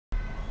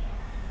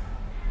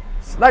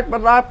ដាច់ប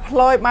ណ្ដាល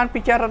Floyd បាន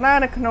ពិចារណា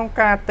នៅក្នុង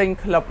ការទិញ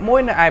ក្លឹបមួ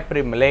យនៅឯ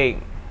Premier League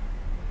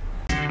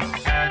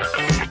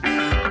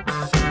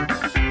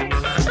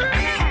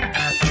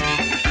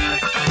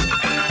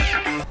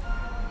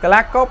កី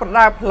ឡាករបណ្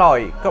ដាល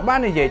Floyd ក៏បាន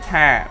និយាយ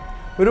ថា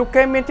រូប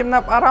គេមានចំណា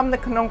ប់អារម្មណ៍នៅ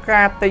ក្នុង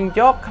ការទិញ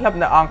យកក្លឹប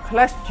នៅអង់គ្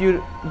លេស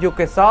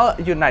Newcastle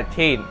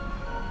United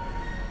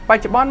ប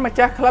ច្ចុប្បន្នម្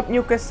ចាស់ក្លឹប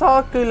Newcastle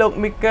គឺលោក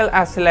Mikel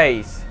Ashley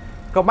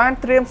ក៏បាន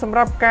ត្រៀមសម្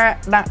រាប់ការ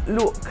ដាក់ល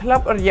ក់ក្លឹ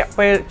បរយៈ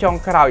ពេលចុង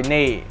ក្រោយ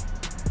នេះ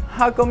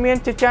ហើយក៏មាន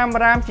ចចាម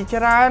រាមជា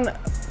ច្រើន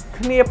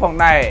គ្នាផង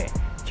ដែរ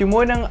ជាមួ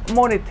យនឹង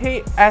មូលនិធិ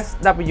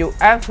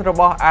SWF រ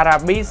បស់អារ៉ា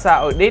ប៊ីសា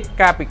អូឌីត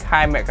កាលពី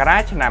ខែមករា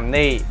ឆ្នាំ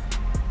នេះ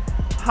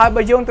ហើយ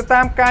បើយោងទៅ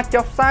តាមការ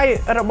ចុះផ្សាយ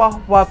របស់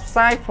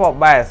website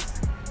Foodball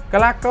កី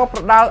ឡាករប្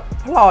រដាល់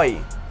Floyd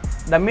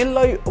ដែលមាន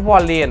លុយវ៉ា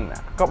លៀន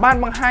ក៏បាន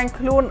បង្ហាញ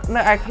ខ្លួន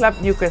នៅឯក្លឹប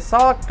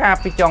Newcastle កាល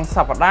ពីចុងស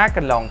ប្តាហ៍ក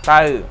ន្លង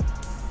ទៅ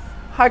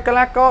ហើយកី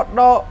ឡាករ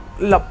ដ៏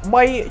ល្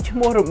បីឈ្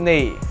មោះរូប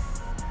នេះ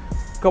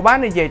ក៏បាន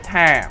និយាយ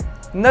ថា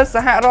នៅស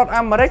ហរដ្ឋ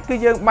អាមេរិកគឺ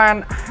យើងបាន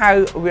ហៅ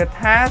វា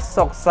ថា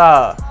Soccer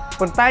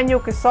ប៉ុន្តែ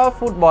Newcastle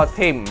Football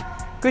Team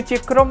គឺជា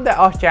ក្រុមដែល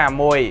អស្ចារ្យ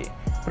មួយ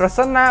ប្រ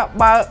សិនណា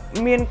បើ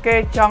មានគេ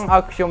ចង់ឲ្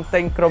យខ្ញុំទិ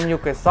ញក្រុម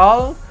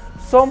Newcastle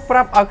សូមប្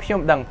រាប់ឲ្យខ្ញុំ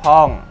ដឹងផ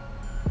ង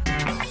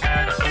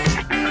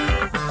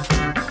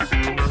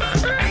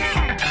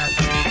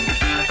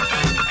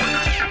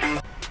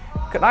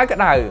ក្តៅ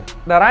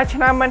តារាឆ្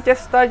នាំ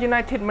Manchester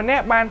United ម្នា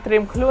ក់បានត្រៀ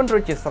មខ្លួនរួ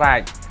ចជាស្រេ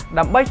ច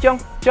ដើម្បី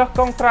ចុះ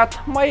កុងត្រា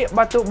ថ្មី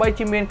បើទោះបី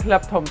ជាមានក្លឹ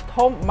ប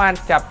ធំបាន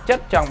ចាប់ចិ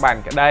ត្តចង់បាន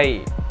ក្តី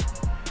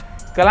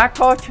កីឡា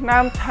ករឆ្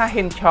នាំថា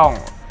ហ៊ីនឆុង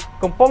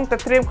កំពុងតែ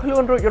ត្រៀមខ្លួ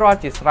នរួចរាល់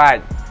ជាស្រេច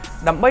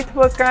ដើម្បីធ្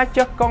វើការ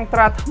ចុះកុងត្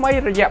រាថ្មី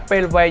រយៈពេ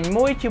លវែង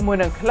មួយជាមួយ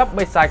នឹងក្លឹប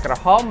បិសាចក្រ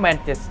ហម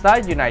Manchester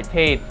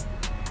United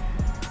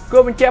គួ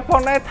របញ្ជាក់ផ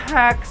ងដែរ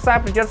ថាខ្សែ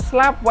ប្រយុទ្ធស្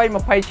លាប់វ័យ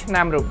20ឆ្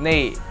នាំរូប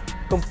នេះ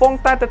កំពុង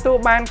តែទទួល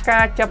បានកា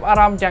រចាប់អា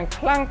រម្មណ៍យ៉ាង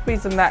ខ្លាំងពី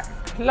សំណាក់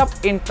ក្លឹប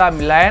Inter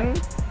Milan,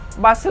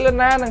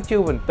 Barcelona និង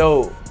Juventus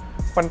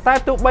ប៉ុន្តែ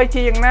ទោះបី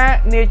ជាយ៉ាងណា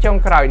នាចុង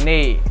ក្រោយ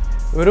នេះ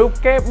រូប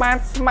គេបាន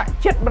ស្ម័គ្រ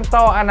ចិត្តបន្ត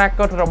អនា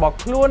គតរបស់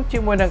ខ្លួនជា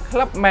មួយនឹងក្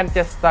លឹប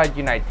Manchester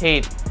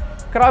United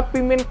ក្រោយពី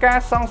មានការ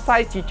សង្ស័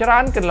យជាច្រើ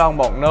នកន្លង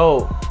មកនោះ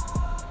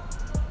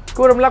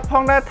គួររំលឹកផ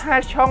ងដែរថា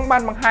ឆុងបា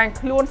នបង្ហាញ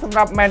ខ្លួនសម្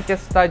រាប់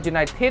Manchester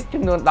United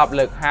ចំនួន10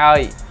លើកហើយ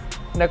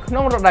នៅក្នុ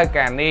ងរដូវ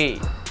កាលនេះ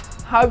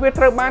ហើយវា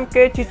ត្រូវបាន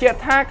គេជឿជាក់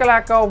ថាកីឡា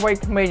ករវ័យ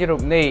ក្មេងរូ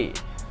បនេះ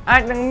អា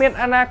ចនឹងមាន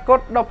អនាគត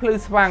ដ៏ភ្លឺ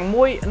ស្វាង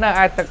មួយនៅ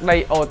ឯទឹកដី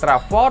Old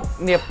Trafford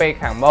នាពេល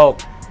ខាងមុខ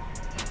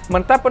មិ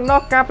នតែប៉ុណ្ណោះ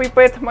កាលពី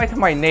ពេលថ្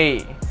មីនេះ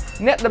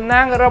អ្នកតំ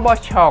ណាងរប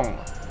ស់ឆុង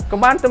ក៏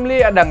បានទម្លា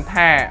យឲ្យដឹង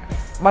ថា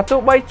បើទោះ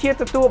បីជា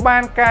ទទួលបា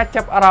នការ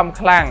ចាប់អារម្មណ៍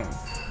ខ្លាំង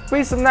ពី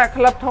សំណាក់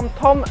ក្លឹប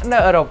ធំនៅ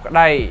អឺរ៉ុបក្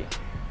តី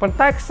ប៉ុន្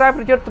តែខ្សែ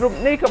ប្រយុទ្ធរូប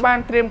នេះក៏បាន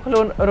ត្រៀមខ្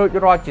លួនរួច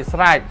រាល់ជាស្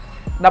រេច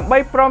ដើម្បី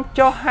ព្រម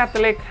ចុះហត្ថ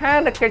លេខា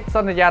នៅកិច្ចស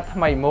ន្យាថ្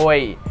មីមួយ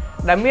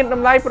ដែលមានត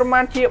ម្លៃប្រមា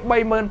ណជា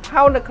 30,000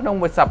 ផោននៅក្នុង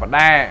មួយសប្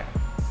តា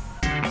ហ៍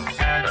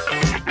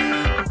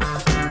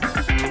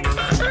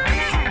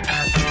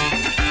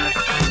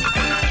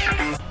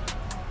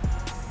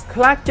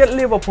ខ្លាចចិត្ត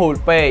Liverpool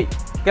ពេក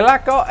កីឡា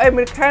ករអេ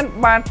មេរិក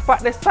បានប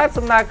ដិសេធ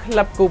សំណើក្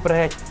លឹបគូ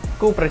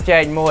ប្រជែ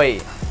ងមួយ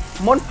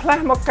មុនផ្លា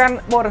ស់មកកាន់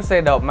Borussia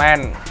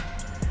Dortmund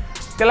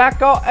កីឡា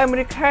ករអេមេ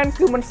រិក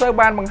គឺមិនសូវ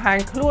បានបង្ហាញ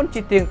ខ្លួន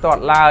ជាទៀងទា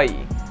ត់ឡើយ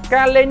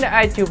ការលេងនៅ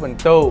ឯ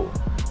Juventus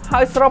ហើ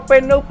យស្របពេ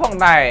លនោះផង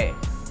ដែរ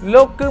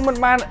លោកគឺមិន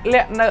បាន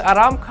លាក់នៅអា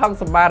រម្មណ៍ខឹង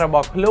សម្បាររប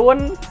ស់ខ្លួន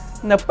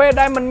នៅពេល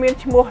ដែលមិនមាន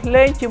ឈ្មោះ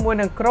លេងជាមួយ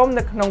នឹងក្រុម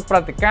នៅក្នុងព្រឹ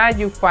ត្តិការណ៍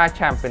UEFA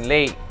Champions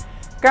League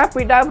កាល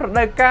ពីដើមរ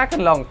ដូវកាលក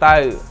ន្លងទៅ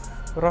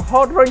រ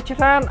ហូតរុញច្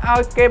រានឲ្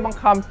យគេបង្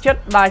ខំចិត្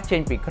តដើរចេ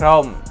ញពីក្រុ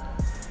ម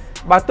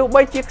បើទោះ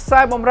បីជាខ្សែ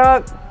បម្រើ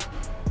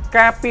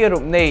ការពាររូ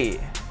បនេះ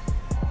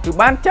គឺ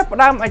បានចាប់ផ្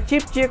ដើមអាជី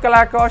ពជាកី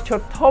ឡាករឈុ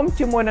តធំ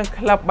ជាមួយនឹង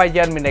ក្លឹប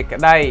Bayern Munich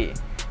ក្តី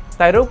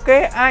តែរូបគេ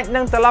អាចនឹ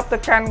ងត្រឡប់ទៅ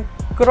កាន់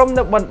ក្រុម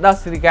នៅ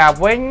Bundesliga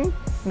វិញ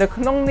នៅ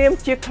ក្នុងនាម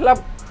ជាក្លឹប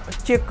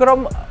ជាក្រុម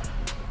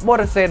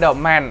Borussia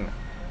Dortmund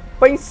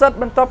ពេញសិទ្ធ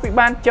បន្ទាប់ពី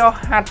បានចុះ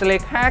ហត្ថលេ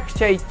ខាខ្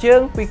ចីជើ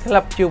ងពីក្លឹ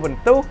ប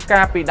Juventus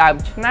កាលពីដើម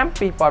ឆ្នាំ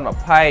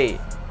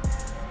 2020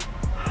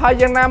 ហើយ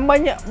យ៉ាងណាមិញ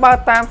បើ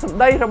តាមសម្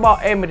ដីរបស់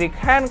អេមេរិក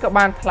ក៏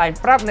បានថ្លែង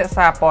ប្រាប់អ្នក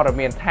សារព័ត៌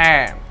មានថា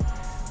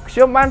ខ្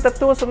ញុំបានទ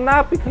ទួលសំណើ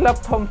ពីក្លឹប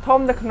ធំ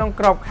នៅក្នុង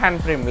ក្របខ័ណ្ឌ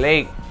Premier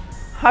League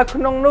ហើយ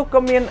ក្នុងនោះក៏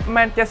មាន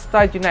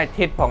Manchester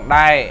United ផង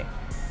ដែរ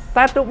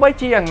តែទោះបី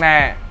ជាយ៉ាងណា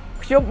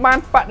ខ្ញុំបាន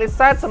បដិ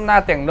សេធសំណើ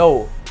ទាំងនោះ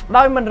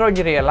ដោយមិនរុញ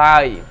រាឡើ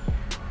យ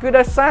គឺ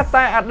ដោយសារ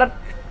តែអតី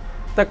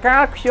តកា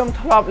លខ្ញុំ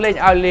ធ្លាប់លេង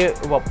ឲ្យ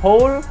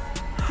Liverpool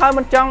ហើយ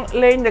មិនចង់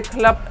លេងនៅ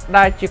ក្លឹប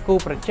ដែលជាគូ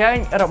ប្រជែង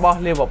របស់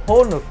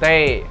Liverpool នោះទេ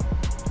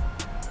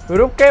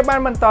រូបគេបាន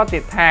បន្តទៀ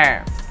តថា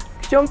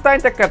ខ្ញុំតែង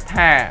តែគិត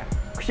ថា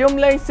ខ្ញុំ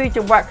លេងស៊ីច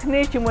ង្វាក់គ្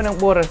នាជាមួយនឹង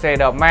Borussia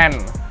Dortmund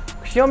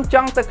ខ្ញុំច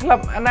ង់ទៅក្លឹប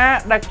ណា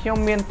ដែលខ្ញុំ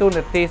មានតួ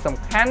នាទីសំ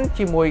ខាន់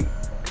ជាមួយ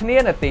គ្នា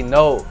នៅទី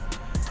នោះ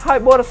ហើយ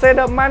Borussia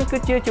Dortmund គឺ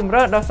ជាជម្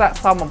រើសដ៏ស័ក្តិ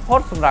សមបំផុត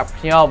សម្រាប់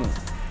ខ្ញុំ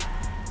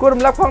គួរ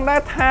រំលឹកផងដែ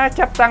រថា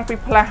ចាប់តាំងពី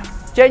ផ្លាស់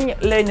ចេញ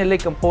លេងនៅលី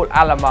កកំពូល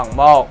អាល្លឺម៉ង់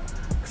មក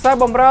ខ្សែ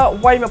បម្រើ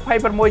វ័យ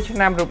26ឆ្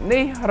នាំរូប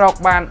នេះរក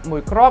បានមួ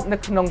យគ្រាប់នៅ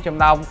ក្នុងចំ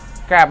ណោម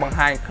ការបង្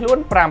ហាញខ្លួន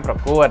5ប្រ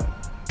កួត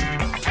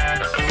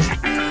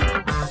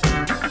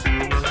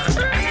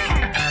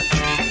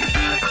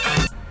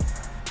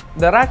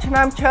តារាឆ្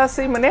នាំ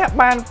Chelsea ម្នាក់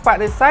បានប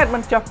ដិសេធមិ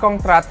នចុះកុង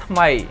ត្រាថ្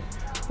មី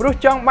ព្រោះ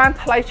ចង់បាន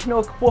ថ្លៃឈ្នួ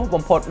លខ្ពស់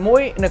បំផុតមួ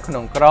យនៅក្នុ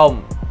ងក្រុម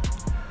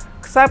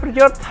ខ្សែប្រ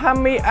យុទ្ធ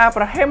Tammy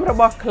Abraham រ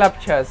បស់ ក្លឹប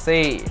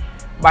Chelsea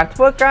បានធ្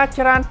វើការ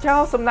ច្រានចោ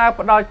លសំណើ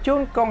ផ្ដល់ជូ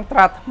នកុងត្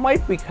រាថ្មី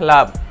ពីក្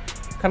លឹប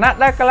ខណៈ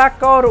ដែលកីឡា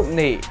កររូប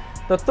នេះ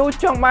ទទួល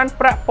ចង់បាន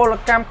ប្រាក់ពល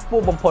កម្មខ្ព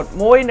ស់បំផុត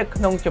មួយនៅ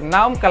ក្នុងចំ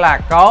ណោមកីឡា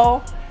ករ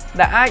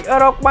ដែលអាច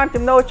រកបាន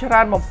ចំណូលច្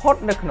រើនបំផុត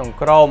នៅក្នុង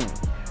ក្រុម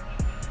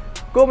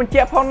គួរបញ្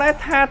ជាក់ផងដែរ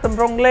ថាទម្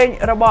រង់លេង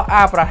របស់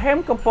Abraham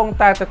កំពុង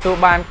តែទទួល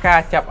បានកា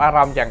រចាប់អារ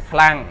ម្មណ៍យ៉ាងខ្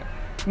លាំង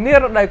នា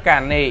រដូវកា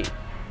លនេះ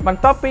បន្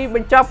ទាប់ពីប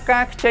ញ្ចប់កា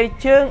រខ្ចី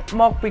ជើង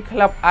មកពីក្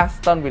លឹប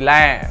Aston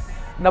Villa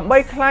ដើម្បី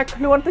ក្លាយ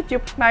ខ្លួនទៅជា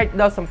ផ្នែក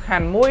ដ៏សំខា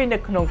ន់មួយនៅ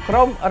ក្នុងក្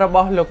រុមរប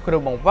ស់លោកគ្រូ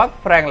បង្វឹក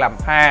Frank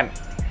Lampard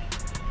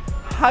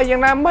ហើយយ៉ា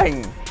ងណាមិញ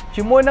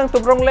ជាមួយនឹងទ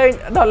ម្រង់លេង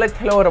ដ៏លេច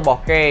ធ្លោរប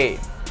ស់គេ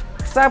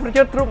ខ្សែប្រ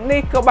យុទ្ធរូបនេះ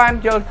ក៏បាន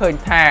យល់ឃើញ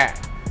ថា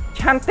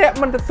ឆន្ទៈ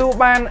មិនទទួល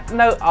បាន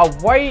នៅអ្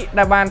វី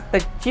ដែលបានតិ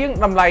ចជាង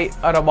តម្លៃ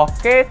របស់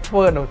គេធ្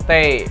វើនោះ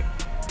ទេ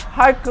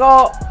ហើយ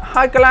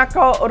កីឡាក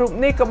ររូប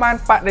នេះក៏បាន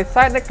បដិ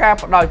សេធនៃការ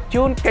ផ្ដល់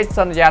ជូនកិច្ច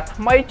សន្យា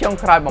ថ្មីចុង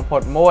ក្រោយបំផុ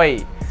តមួយ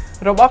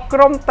របស់ក្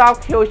រុមតោក្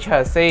យូ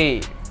Chelsea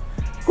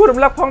គួររំ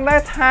លឹកផងដែ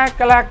រថា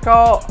កីឡាក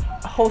រ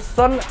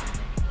Man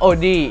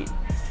Utd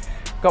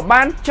ក៏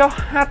បានចុះ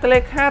ហត្ថលេ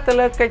ខាទៅ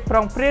លើកិច្ចប្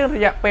រឹងប្រែងរ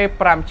យៈពេល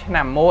5ឆ្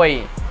នាំមួយ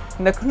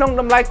នៅក្នុង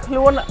តម្លៃខ្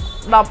លួន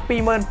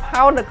 12,000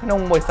 ផោននៅក្នុង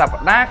មួយស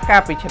ប្តាហ៍កា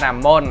លពីឆ្នាំ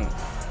មុន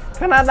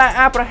ខណៈដែល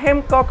Abraham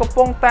ក៏កំ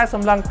ពុងតែស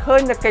ម្លឹងឃើ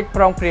ញនៅកិច្ច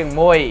ប្រឹងប្រែង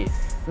មួយ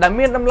ដែល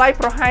មានតម្លៃ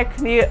ប្រហែល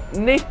គ្នា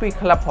នេះពី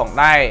ក្លឹបផង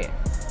ដែរ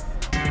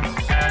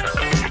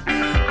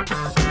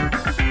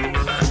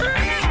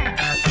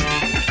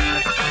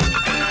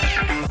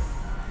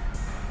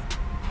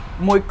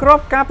មួយគ្រា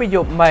ប់ការពីយ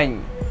ប់មិញ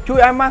ជួយ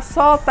ឲ្យ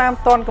Marcel តាម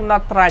ទាន់កំណ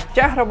ត់ត្រា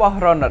ចាស់របស់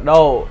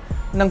Ronaldo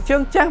និងជើ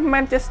ងចាស់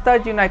Manchester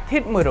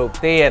United មួយរូប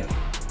ទៀត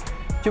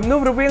ជំនួប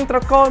រវាងត្រ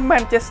កូល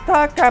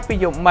Manchester កាលពី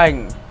យប់មិញ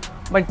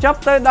បញ្ចប់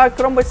ទៅដោយ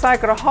ក្រុមបិសាច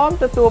ក្រហម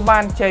ទទួលបា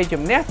នជ័យ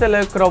ជំនះទៅ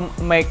លើក្រុម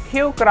Man Utd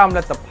ក្រោមល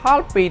ទ្ធផល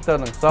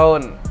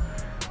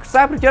 2-0 ខ្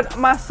សែប្រយុទ្ធ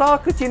Marcel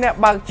គឺជាអ្នក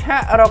បើកឆា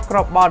ករកគ្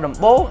រាប់បាល់ដំ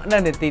បូងនៅ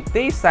នាទី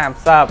ទី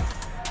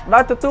 30 ដោ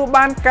យទទួល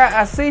បានការ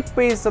អាស៊ីស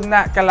ពីសំ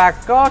ណាក់កីឡា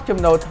ករចំ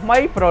ណូលថ្មី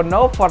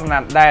Bruno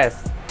Fernandes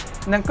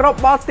និងគ្រាប់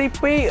បាល់ទី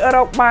 2 រ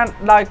កបាន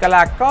ដោយកី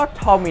ឡាករ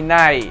Tommy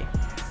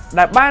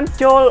ដែលបាន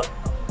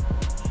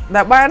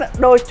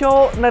ដូរចូល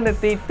នៅនា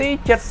ទីទី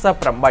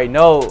 78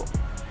 នោះ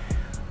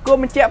គួរ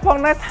បញ្ជាក់ផង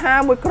ដែរថា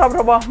មួយគ្រាប់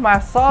របស់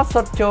Marcel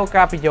សុទ្ធចូល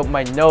ការពីយប់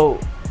មិញនោះ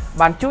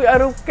បានជួយឲ្យ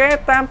រូបគេ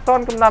តាមទា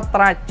ន់កំណត់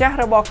ត្រាចាស់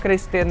របស់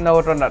Cristiano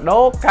Ronaldo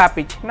កាល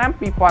ពីឆ្នាំ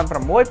 2006-2007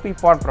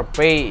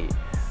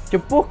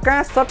 ចំពោះកា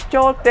រសុទ្ធ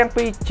ចូលទាំង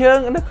ពីរជើង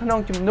នៅក្នុង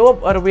ជំនួប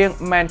រវាង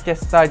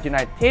Manchester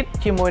United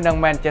ជាមួយនឹង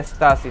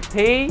Manchester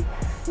City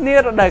នា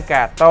រដូវ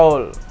កាលទ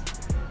ល់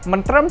មិ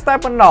នត្រឹមតែ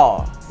ប៉ុណ្ណោះ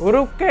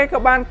រូបគេក៏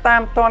បានតា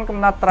មទាន់កំ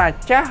ណត់ត្រា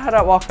ចាស់រ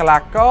បស់កីឡា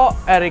ករ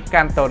Eric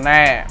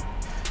Cantona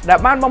ដែល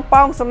បានបំ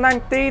ផោងសំណា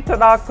ញ់ទីទៅ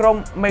ដល់ក្រុម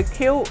Man Utd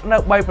នៅ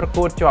3ប្រ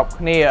កួតជាប់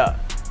គ្នា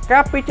កា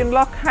លពីចន្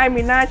លោះខែ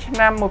មីនាឆ្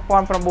នាំ 1993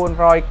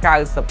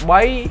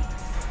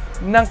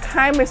 និង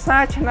ខែមេសា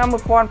ឆ្នាំ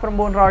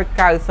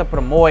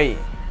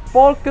 1996 ព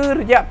លគឺ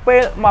រយៈពេ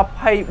ល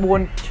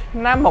24ឆ្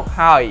នាំមក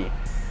ហើយ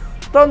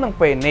ទល់នឹង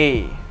ពេលនេះ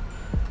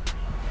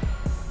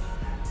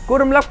គួរ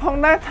រំលឹកផង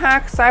ដែរថា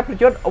ខ្សែប្រ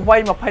យុទ្ធវ័យ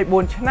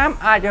24ឆ្នាំ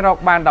អាចរក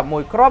បាន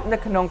11គ្រាប់នៅ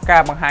ក្នុងកា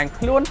របង្ហាញ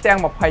ខ្លួនទាំង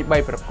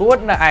23ប្រកួត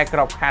នៅឯក្រ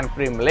បខ័ណ្ឌ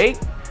Premier League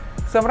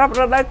សម្រាប់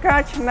រដូវកា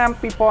លឆ្នាំ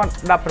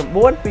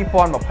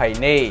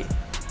 2019-2020 នេះ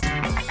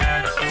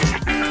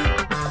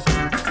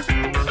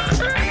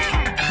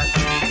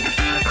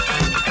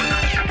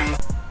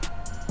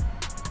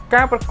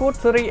ការប្រកួត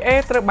Serie A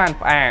ត្រូវបាន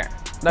ផ្អាក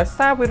ដោយ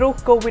សារវីរុស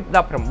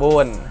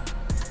COVID-19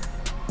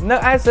 នៅ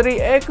ឯ Serie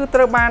A គឺត្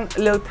រូវបាន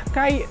លើកថ្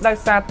ងៃដោយ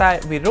សារតែ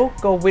វីរុស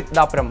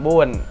COVID-19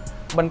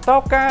 បន្ត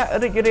ការ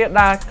រីករាល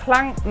ដាលខ្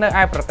លាំងនៅ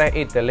ឯប្រទេស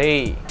អ៊ីតាលី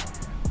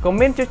ក៏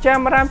មានចចាម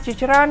អារម្មណ៍ជា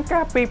ច្រើន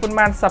កាលពីប្រ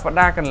មាណសប្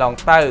តាហ៍កន្លង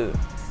ទៅ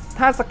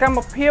ថាសកម្ម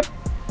ភាព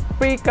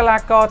ពីកីឡា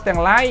ករទាំង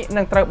ឡាយ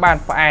នឹងត្រូវបាន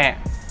ផ្អាក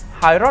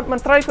ហើយរដ្ឋម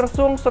ន្ត្រីក្រ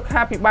សួងសុ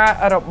ខាភិបាល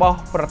របស់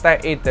ប្រទេស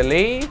អ៊ីតា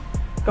លី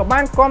ក៏បា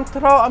នគាំ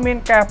ទ្រឲ្យមាន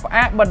ការផ្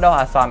អាកបណ្ដោះ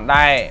អាសន្ន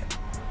ដែរ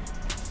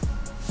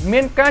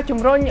មានការជំ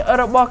រុញ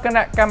របស់គ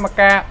ណៈកម្ម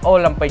ការអូ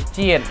ឡ িম্প ពិក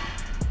ជាតិ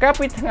កាល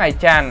ពីថ្ងៃ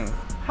ច័ន្ទ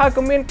ហើយ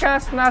ក៏មានការ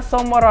ស្នើ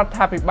សុំរដ្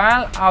ឋាភិបាល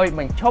ឲ្យប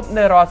ញ្ឈប់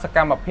នៅរាល់សក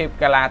ម្មភាព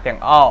កីឡាទាំង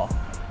អស់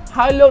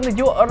ហើយលោកនា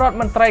យករដ្ឋ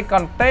មន្ត្រីកុ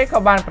នតេក៏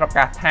បានប្រ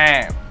កាសថា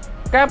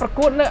ការប្រ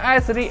កួតនៅឯ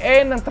Serie A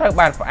នឹងត្រូវ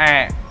បានផ្អា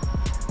ក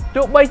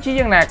ទោះបីជា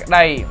យ៉ាងណាក្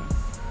តី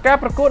ការ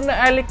ប្រកួតនៅ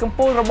ឯលីកកំ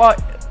ពូលរបស់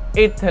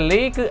អ៊ីតា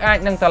លីគឺអាច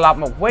នឹងត្រឡប់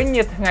មកវិញ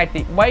នាថ្ងៃ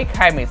ទី 3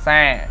 ខែមេ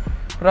សា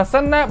ប្រសិ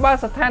នណាបើ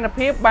ស្ថាន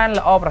ភាពបាន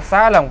ល្អប្រ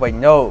សើរឡើងវិញ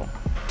នោះ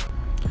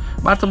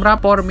បាទសម្រាប់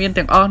ព័ត៌មាន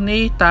ទាំងអស់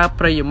នេះតើ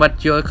ប្រិយមិត្ត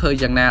យល់ឃើញ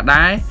យ៉ាងណា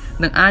ដែរ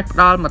នឹងអាចផ្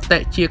ដល់មតិ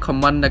ជា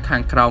comment នៅខា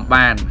ងក្រោម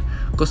បាន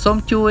ក៏សូម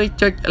ជួយ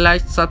ចុច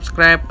like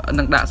subscribe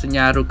និងដាក់សញ្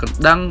ញារូបកណ្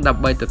ដឹងដើ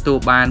ម្បីទទួល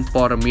បាន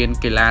ព័ត៌មាន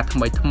កីឡាថ្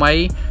មី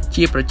ៗ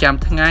ជាប្រចាំ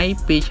ថ្ងៃ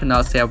ពី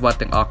Channel Server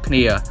ទាំងអស់គ្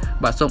នា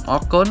បាទសូមអ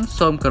រគុណ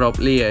សូមគោរព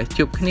លា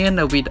ជួបគ្នា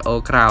នៅវីដេអូ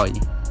ក្រោយ